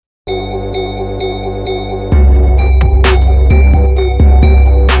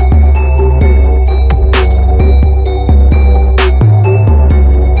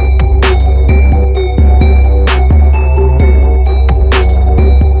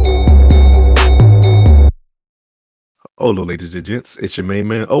Olo, ladies and gents, it's your main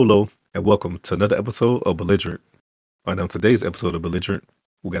man Olo, and welcome to another episode of Belligerent. On today's episode of Belligerent,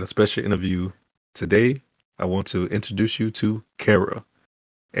 we got a special interview. Today, I want to introduce you to Kara,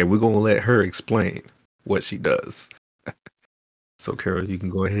 and we're gonna let her explain what she does. So, Kara, you can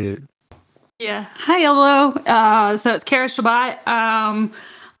go ahead. Yeah. Hi, hello. So it's Kara Shabbat.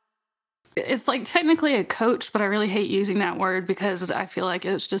 It's like technically a coach, but I really hate using that word because I feel like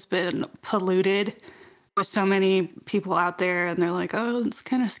it's just been polluted with so many people out there, and they're like, "Oh, it's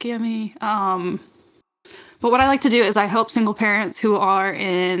kind of scammy." But what I like to do is I help single parents who are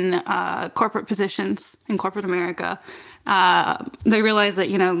in corporate positions in corporate America. They realize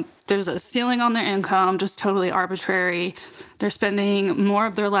that, there's a ceiling on their income, just totally arbitrary. They're spending more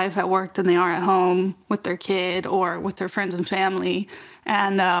of their life at work than they are at home with their kid or with their friends and family.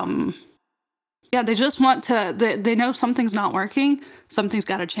 And yeah, they just want to, they know something's not working, something's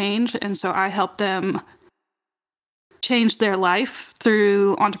got to change. And so I help them change their life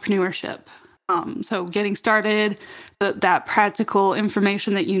through entrepreneurship. So getting started, that practical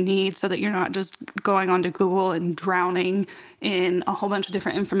information that you need so that you're not just going onto Google and drowning in a whole bunch of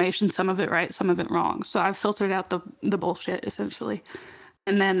different information, some of it right, some of it wrong. So I've filtered out the bullshit, essentially.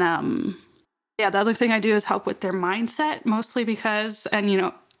 And then, the other thing I do is help with their mindset, mostly because,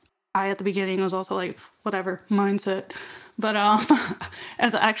 I at the beginning was also like, whatever, mindset. But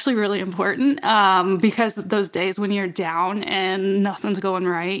it's actually really important because those days when you're down and nothing's going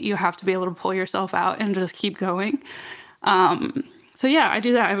right, you have to be able to pull yourself out and just keep going. So yeah, I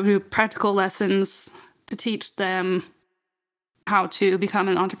do that. I do practical lessons to teach them how to become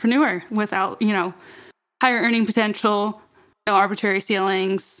an entrepreneur without, higher earning potential, no arbitrary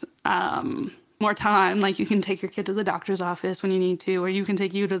ceilings, more time. Like you can take your kid to the doctor's office when you need to, or you can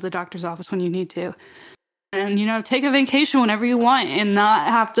take you to the doctor's office when you need to. And, take a vacation whenever you want and not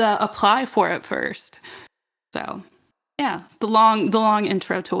have to apply for it first. So, yeah, the long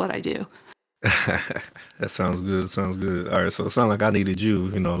intro to what I do. That sounds good. Sounds good. All right, so it sounds like I needed you,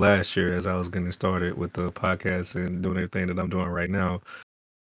 last year as I was getting started with the podcast and doing everything that I'm doing right now.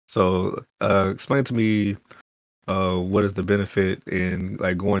 So, explain to me what is the benefit in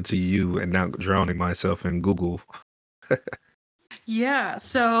like going to you and not drowning myself in Google? Yeah.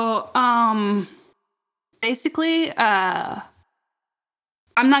 So, basically, I'm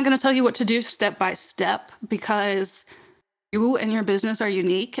not going to tell you what to do step by step because you and your business are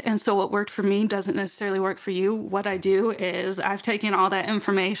unique. And so what worked for me doesn't necessarily work for you. What I do is I've taken all that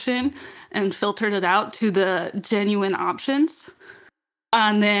information and filtered it out to the genuine options.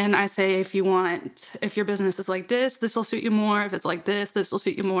 And then I say, if your business is like this will suit you more. If it's like this will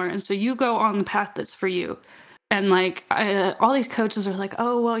suit you more. And so you go on the path that's for you. And like all these coaches are like,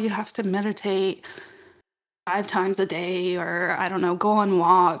 oh, well, you have to meditate 5 times a day, or I don't know, go on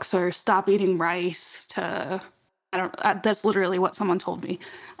walks or stop eating rice that's literally what someone told me,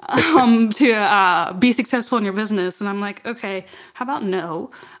 to be successful in your business. And I'm like, okay, how about no?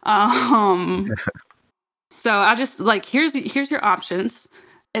 So I just like, here's your options.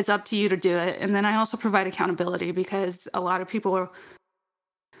 It's up to you to do it. And then I also provide accountability because a lot of people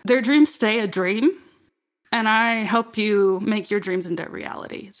their dreams stay a dream. And I help you make your dreams into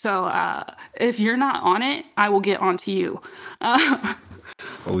reality. So if you're not on it, I will get onto you.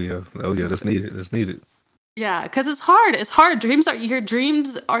 Oh yeah, that's needed. That's needed. Yeah, because it's hard. It's hard. Your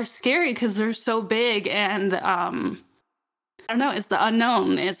dreams are scary because they're so big, and I don't know. It's the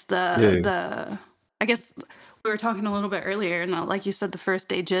unknown. It's the. I guess we were talking a little bit earlier, and like you said, the first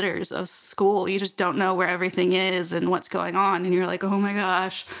day jitters of school. You just don't know where everything is and what's going on, and you're like, oh my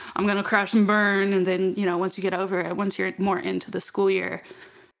gosh, I'm gonna crash and burn. And then once you get over it, once you're more into the school year,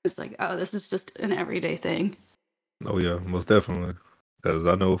 it's like, oh, this is just an everyday thing. Oh yeah, most definitely. Because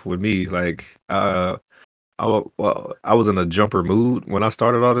I know with me, like I was in a jumper mood when I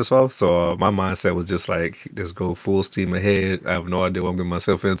started all this off, so my mindset was just like, just go full steam ahead. I have no idea what I'm getting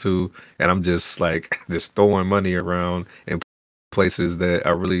myself into, and I'm just like, just throwing money around in places that I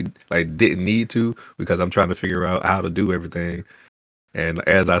really like didn't need to because I'm trying to figure out how to do everything. And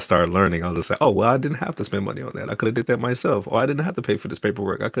as I started learning, I was just like, oh well, I didn't have to spend money on that. I could have did that myself, or I didn't have to pay for this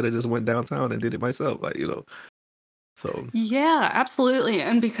paperwork. I could have just went downtown and did it myself, So Yeah, absolutely.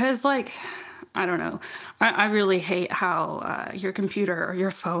 And because I don't know. I really hate how your computer or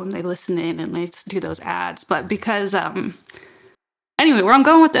your phone, they listen in and they do those ads. But because, anyway, where I'm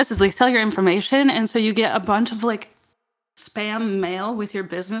going with this is they sell your information. And so you get a bunch of spam mail with your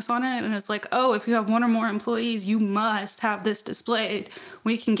business on it. And it's like, oh, if you have 1 or more employees, you must have this displayed.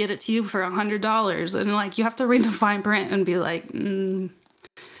 We can get it to you for $100. And you have to read the fine print and be like,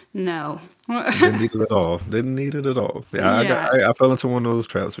 No. Didn't need it at all. Didn't need it at all. Yeah, Yeah. I fell into one of those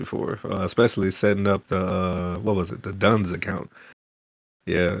traps before, especially setting up the what was it, the Duns account.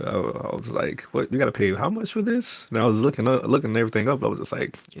 Yeah, I was like, "What? You got to pay how much for this?" And I was looking everything up. I was just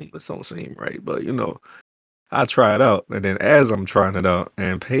like, "This don't seem right." But I try it out, and then as I'm trying it out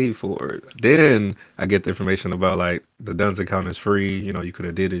and pay for it, then I get the information about like the Duns account is free. You could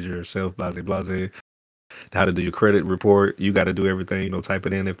have did it yourself. Blase blase. How to do your credit report. You got to do everything. Type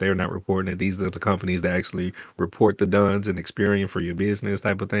it in if they're not reporting it. These are the companies that actually report the Duns and Experian for your business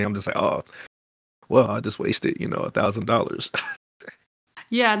type of thing. I'm just like, oh, well, I just wasted $1,000.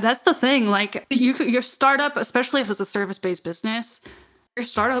 Yeah, that's the thing. Like your startup, especially if it's a service-based business, your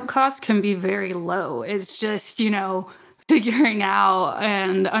startup cost can be very low. It's just, figuring out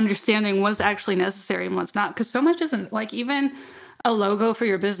and understanding what's actually necessary and what's not. Because so much isn't like even a logo for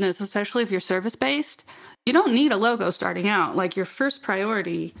your business, especially if you're service-based, you don't need a logo starting out. Like your first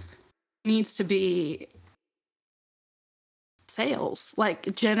priority needs to be sales,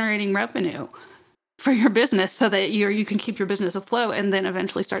 like generating revenue for your business so that you can keep your business afloat and then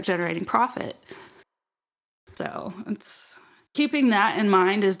eventually start generating profit. So it's keeping that in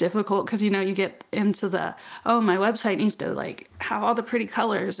mind is difficult because you get into my website needs to like have all the pretty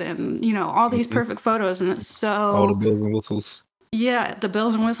colors and all these Mhm. perfect photos, and it's All the so bells and whistles. yeah, the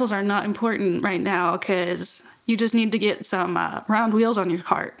bells and whistles are not important right now because you just need to get some round wheels on your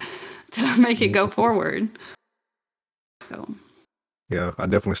cart to make it go Mhm. forward. So Yeah, I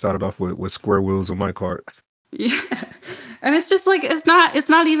definitely started off with square wheels on my cart. yeah. And it's just like it's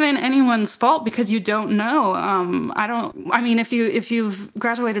not even anyone's fault because you don't know. I mean if you've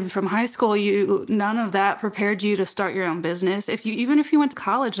graduated from high school, none of that prepared you to start your own business. Even if you went to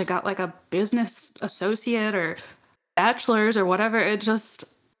college and got like a business associate or bachelor's or whatever, it just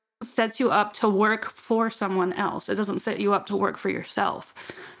sets you up to work for someone else. It doesn't set you up to work for yourself.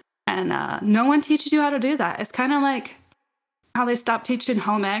 And no one teaches you how to do that. It's kind of like how they stopped teaching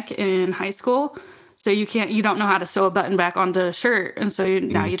home ec in high school. So you don't know how to sew a button back onto a shirt. And so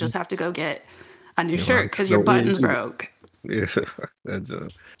now you Mhm. just have to go get a new You know how to shirt because your no ears button's either. broke. Yeah, that's yeah,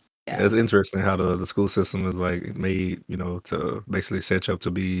 Yeah. it's interesting how the school system is like made, to basically set you up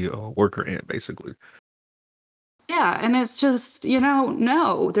to be a worker ant, basically. Yeah. And it's just,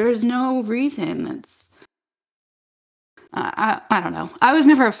 no, there's no reason. I don't know. I was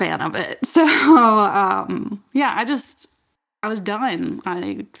never a fan of it. So, yeah, I was done.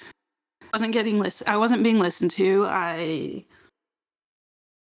 I wasn't being listened to. I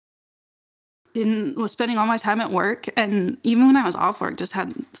didn't was spending all my time at work, and even when I was off work just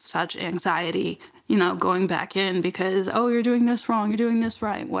had such anxiety, going back in because you're doing this wrong, you're doing this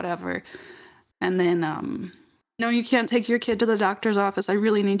right, whatever. And then no, you can't take your kid to the doctor's office. I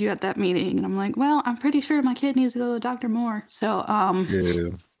really need you at that meeting. And I'm like, well, I'm pretty sure my kid needs to go to the doctor more. So Yeah.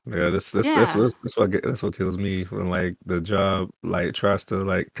 Yeah, yeah. that's what kills me when like the job like tries to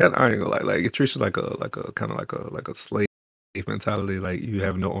like kind of I ain't gonna like it treats you like a kind of like a slave mentality. Like you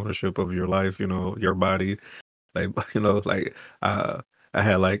have no ownership of your life, your body. Like like uh I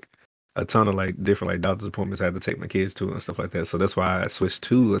had like a ton of like different like doctor's appointments I had to take my kids to and stuff like that. So that's why I switched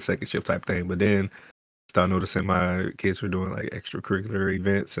to a second shift type thing. But then start noticing my kids were doing like extracurricular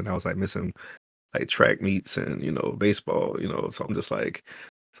events and I was like missing like track meets and baseball. So I'm just like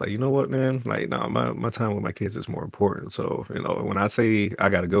it's like, you know what, man, like nah, my time with my kids is more important. So when I say I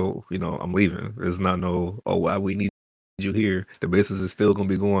gotta go, I'm leaving. There's not no, oh, why we need you here. The business is still gonna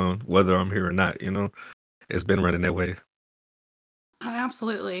be going whether I'm here or not. It's been running that way.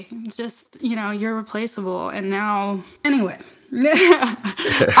 Absolutely. Just, you're replaceable. And now, anyway,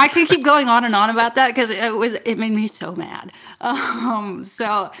 I can keep going on and on about that because it made me so mad.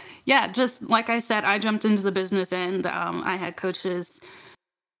 So yeah, just like I said, I jumped into the business end. I had coaches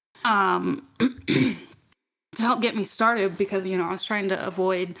um, to help get me started because, I was trying to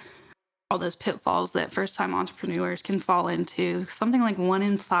avoid all those pitfalls that first time entrepreneurs can fall into. Something like 1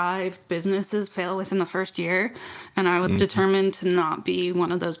 in 5 businesses fail within the first year. And I was Mhm. determined to not be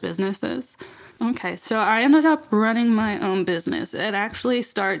one of those businesses. Okay, so I ended up running my own business. It actually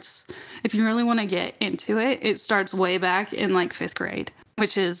starts, if you really want to get into it, it starts way back in like 5th grade,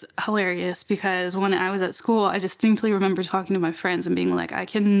 which is hilarious because when I was at school, I distinctly remember talking to my friends and being like, I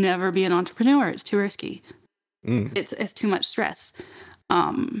can never be an entrepreneur. It's too risky. Mm. It's too much stress.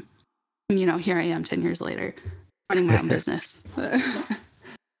 Um, here I am 10 years later running my own business.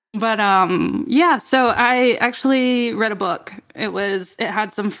 But yeah, so I actually read a book. It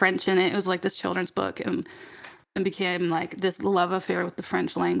had some French in it. It was like this children's book and became like this love affair with the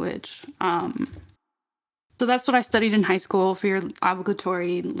French language. So that's what I studied in high school for your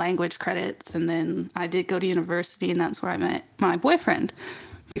obligatory language credits, and then I did go to university, and that's where I met my boyfriend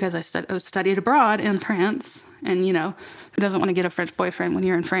because I studied abroad in France, and who doesn't want to get a French boyfriend when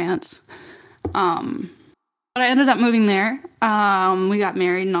you're in France? But I ended up moving there. We got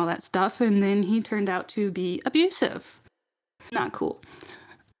married and all that stuff, and then he turned out to be abusive. Not cool.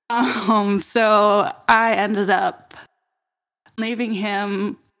 So I ended up leaving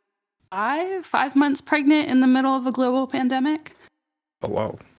him 5 months pregnant in the middle of a global pandemic. Oh,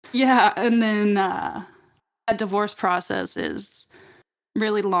 wow. Yeah, and then a divorce process is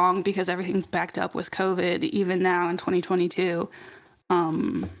really long because everything's backed up with COVID, even now in 2022.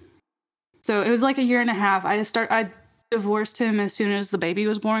 So it was like a year and a half. I divorced him as soon as the baby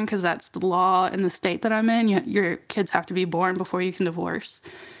was born because that's the law in the state that I'm in. Your kids have to be born before you can divorce.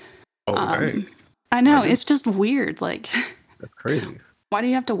 Oh, dang. I know, it's just weird. Like, That's crazy. why do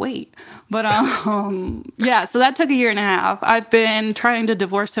you have to wait? But yeah, so that took a year and a half. I've been trying to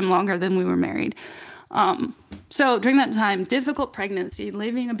divorce him longer than we were married. So during that time, difficult pregnancy,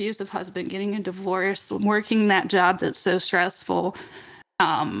 leaving an abusive husband, getting a divorce, working that job that's so stressful.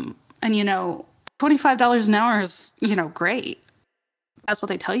 And $25 an hour is, great. That's what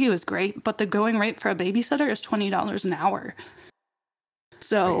they tell you is great. But the going rate for a babysitter is $20 an hour.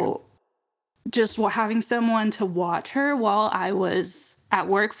 So just having someone to watch her while I was at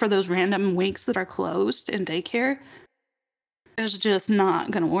work for those random weeks that are closed in daycare is just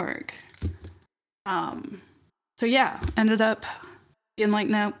not going to work. So yeah, ended up being like,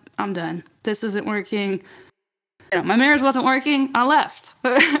 nope, I'm done. This isn't working. My marriage wasn't working. I left.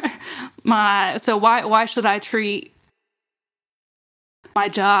 So why should I treat my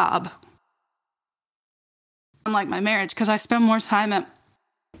job unlike my marriage? Because I spend more time at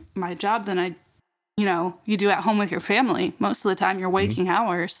my job than you do at home with your family. Most of the time, your waking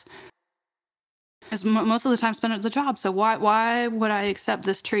hours is most of the time spent at the job. So why would I accept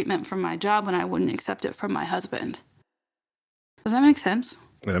this treatment from my job when I wouldn't accept it from my husband? Does that make sense?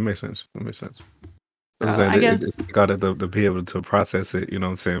 Yeah, that makes sense. I guess You got to be able to process it, you know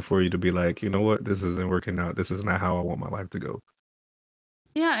what I'm saying, for you to be like, you know what, this isn't working out. This is not how I want my life to go.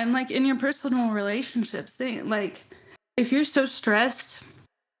 yeah, and like in your personal relationships, like if you're so stressed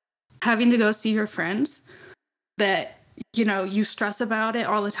having to go see your friends that you stress about it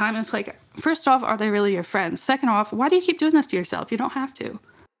all the time, it's like, first off, are they really your friends? Second off, why do you keep doing this to yourself? You don't have to.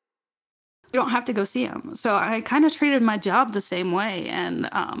 You don't have to go see them. So I kind of treated my job the same way, and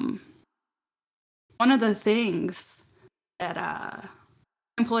one of the things that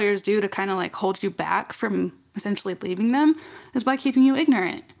employers do to kind of like hold you back from essentially leaving them is by keeping you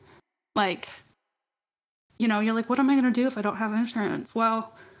ignorant. Like, you're like, what am I going to do if I don't have insurance?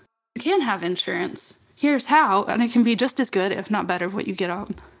 Well, you can have insurance. Here's how, and it can be just as good, if not better, what you get out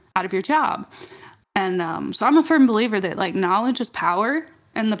of your job. And so I'm a firm believer that like knowledge is power,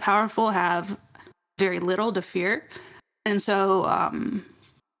 and the powerful have very little to fear. And so,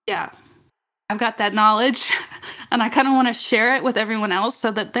 yeah, I've got that knowledge, and I kind of want to share it with everyone else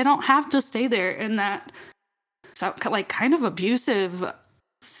so that they don't have to stay there in that like kind of abusive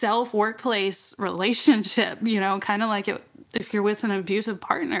self-workplace relationship, kind of like if you're with an abusive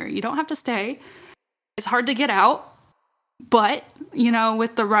partner, you don't have to stay. It's hard to get out, but,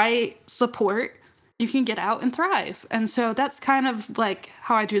 with the right support, you can get out and thrive. And so that's kind of like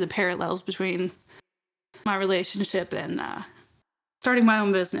how I drew the parallels between my relationship and starting my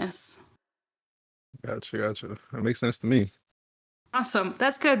own business. Gotcha. That makes sense to me. Awesome.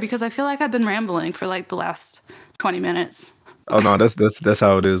 That's good, because I feel like I've been rambling for like the last 20 minutes. Oh no, that's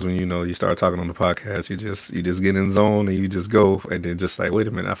how it is when you start talking on the podcast. You just get in zone and you just go, and then just like, wait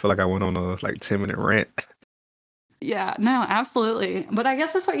a minute, I feel like I went on a like 10-minute rant. Yeah, no, absolutely. But I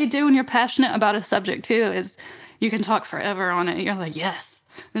guess that's what you do when you're passionate about a subject too, is you can talk forever on it. You're like, yes,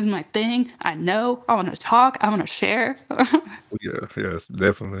 this is my thing. I know. I want to talk. I want to share. Yeah, yes,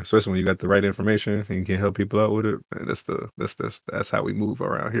 definitely. Especially when you got the right information and you can help people out with it. And that's how we move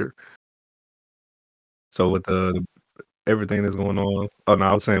around here. So with the everything that's going on, oh no,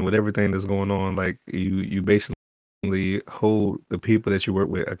 I was saying with everything that's going on, like you basically hold the people that you work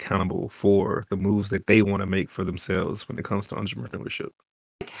with accountable for the moves that they want to make for themselves when it comes to entrepreneurship.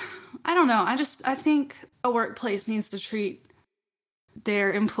 I don't know. I think a workplace needs to treat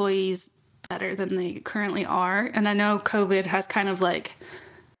their employees better than they currently are. And I know COVID has kind of like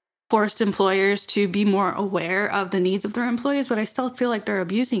forced employers to be more aware of the needs of their employees, but I still feel like they're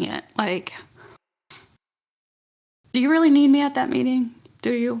abusing it. Like, do you really need me at that meeting?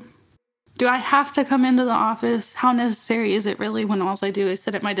 Do you? Do I have to come into the office? How necessary is it really when all I do is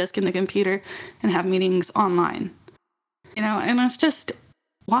sit at my desk in the computer and have meetings online? And it's just,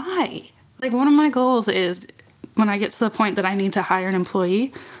 why? Like, one of my goals is when I get to the point that I need to hire an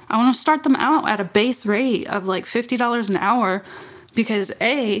employee, I want to start them out at a base rate of like $50 an hour because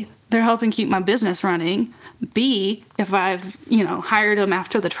A, they're helping keep my business running. B, if I've, hired them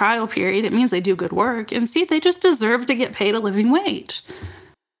after the trial period, it means they do good work. And C, they just deserve to get paid a living wage.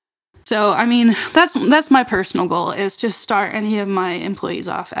 So, I mean, that's my personal goal, is to start any of my employees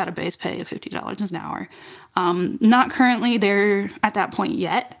off at a base pay of $50 an hour. Not currently there at that point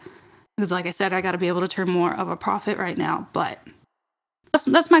yet, because like I said, I got to be able to turn more of a profit right now. But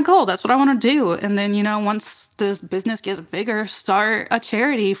that's my goal. That's what I want to do. And then, once this business gets bigger, start a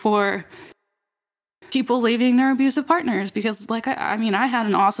charity for people leaving their abusive partners, because I had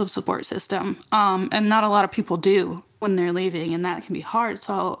an awesome support system, and not a lot of people do when they're leaving, and that can be hard.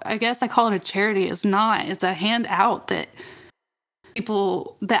 So I guess I call it a charity. It's a handout that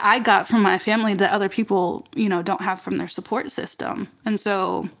people that I got from my family that other people, don't have from their support system. And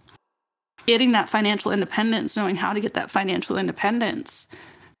so getting that financial independence, knowing how to get that financial independence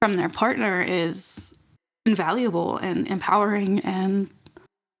from their partner is invaluable and empowering. And,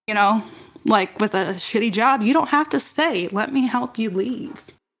 like with a shitty job, you don't have to stay. Let me help you leave.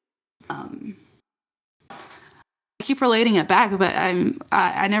 I keep relating it back, but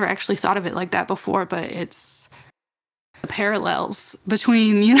I never actually thought of it like that before, but it's the parallels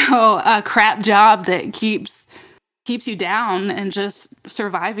between, a crap job that keeps you down and just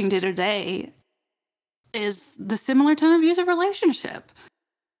surviving day to day is the similar to an abusive relationship.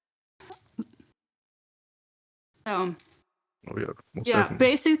 So,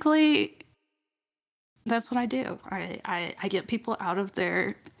 basically, that's what I do. I get people out of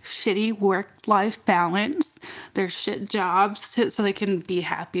their shitty work-life balance, their shit jobs, so they can be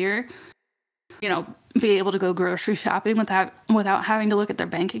happier, be able to go grocery shopping without having to look at their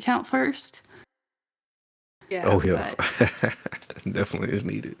bank account first. Yeah. Oh yeah, definitely is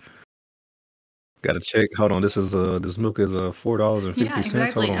needed. Got to check. Hold on, this milk is $4.50. Yeah,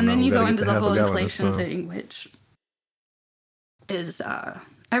 exactly. Hold on, and then now. you go into the whole inflation thing, which is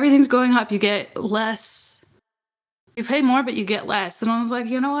everything's going up. You get less. You pay more, but you get less. And I was like,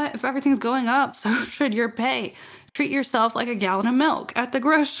 you know what? If everything's going up, so should your pay. Treat yourself like a gallon of milk at the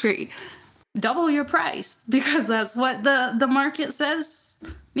grocery. Double your price, because that's what the market says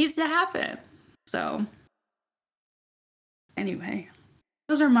needs to happen. So anyway,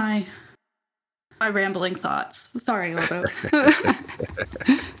 those are my rambling thoughts. Sorry, Odo.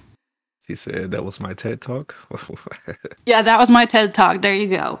 She said that was my TED Talk. Yeah, that was my TED Talk. There you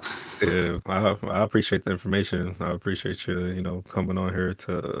go. Yeah, I appreciate the information. I appreciate you, coming on here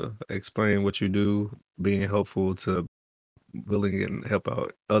to explain what you do, being helpful to willing and help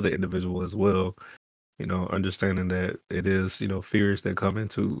out other individuals as well. Understanding that it is, fears that come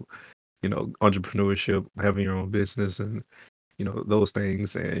into, entrepreneurship, having your own business, and those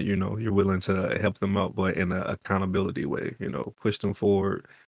things, and you're willing to help them out, but in an accountability way. Push them forward.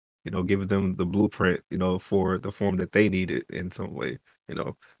 Give them the blueprint. For the form that they need it in some way.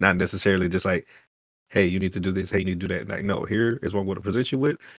 Not necessarily just like, hey, you need to do this. Hey, you need to do that. Like, no, here is what I'm going to present you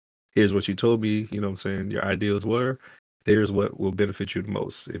with. Here's what you told me. What I'm saying, your ideas were. There's what will benefit you the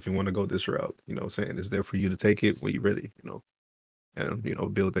most if you want to go this route. What I'm saying, it's there for you to take it when you're ready.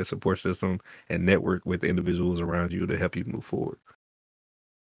 And build that support system and network with individuals around you to help you move forward.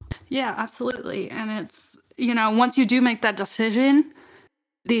 Yeah, absolutely. And it's, once you do make that decision,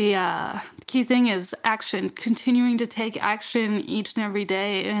 the key thing is action, continuing to take action each and every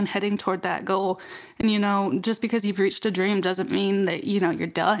day and heading toward that goal. And, just because you've reached a dream doesn't mean that, you're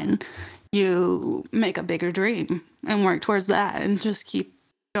done. You make a bigger dream and work towards that and just keep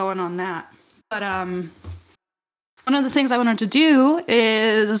going on that. But one of the things I wanted to do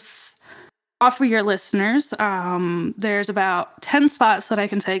is offer your listeners, there's about 10 spots that I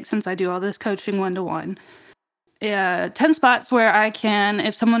can take since I do all this coaching one-to-one. 10 spots where I can,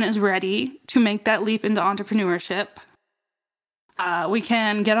 if someone is ready to make that leap into entrepreneurship, we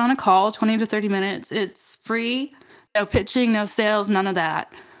can get on a call, 20 to 30 minutes. It's free, no pitching, no sales, none of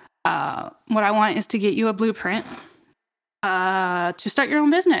that. What I want is to get you a blueprint to start your own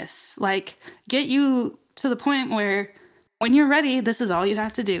business. Like, get you to the point where when you're ready, this is all you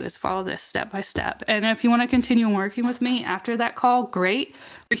have to do is follow this step by step. And if you want to continue working with me after that call, great.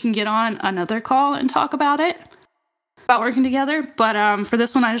 We can get on another call and talk about working together. But for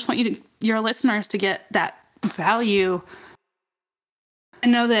this one, I just want your listeners to get that value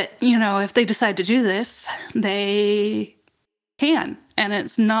and know that, if they decide to do this, they can. And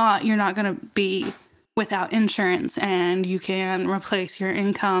you're not going to be without insurance, and you can replace your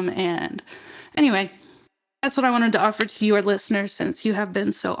income. And anyway, that's what I wanted to offer to your listeners, since you have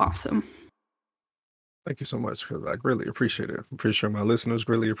been so awesome. Thank you so much. I really appreciate it. I'm pretty sure my listeners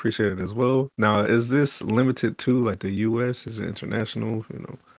really appreciate it as well. Now, is this limited to like the U.S.? Is it international?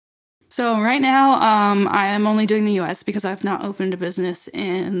 So right now, I am only doing the US because I've not opened a business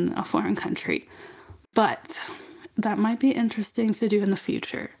in a foreign country. But that might be interesting to do in the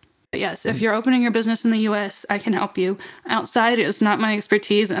future. But yes, if you're opening your business in the US, I can help you. Outside is not my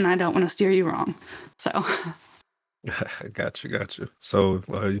expertise and I don't want to steer you wrong. So, Got you. So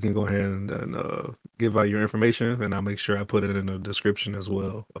you can go ahead and give out your information, and I'll make sure I put it in the description as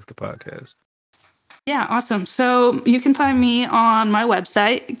well of the podcast. yeah, awesome. So you can find me on my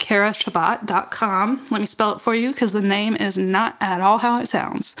website, karashabbat.com. Let me spell it for you because the name is not at all how it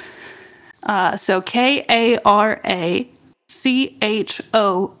sounds. So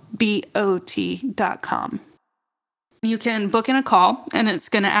KARACHOBOT.com. You can book in a call and it's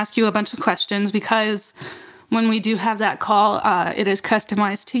going to ask you a bunch of questions because when we do have that call, it is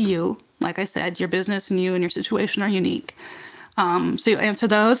customized to you. Like I said, your business and you and your situation are unique. So you answer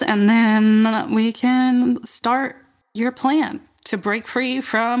those and then we can start your plan to break free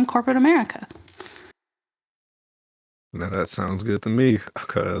from corporate America. Now that sounds good to me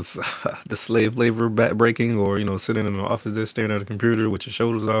because the slave labor back breaking, or sitting in the office just staring at a computer with your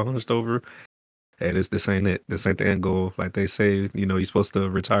shoulders all hunched over. Hey, this ain't it. This ain't the end goal. Like they say, you're supposed to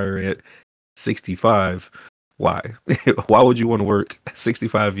retire at 65. Why? Why would you want to work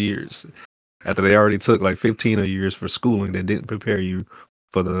 65 years after they already took like 15 of years for schooling that didn't prepare you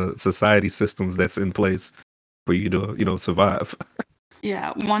for the society systems that's in place for you to, survive?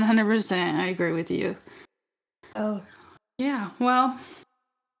 Yeah, 100%. I agree with you. Oh, yeah. Well,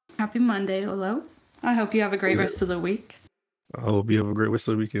 happy Monday, Olo. I hope you have a great rest of the week. I hope you have a great rest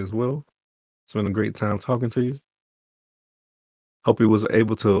of the week as well. It's been a great time talking to you. Hope you was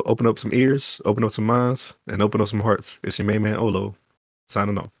able to open up some ears, open up some minds, and open up some hearts. It's your main man, Olo,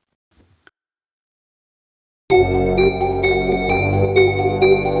 signing off.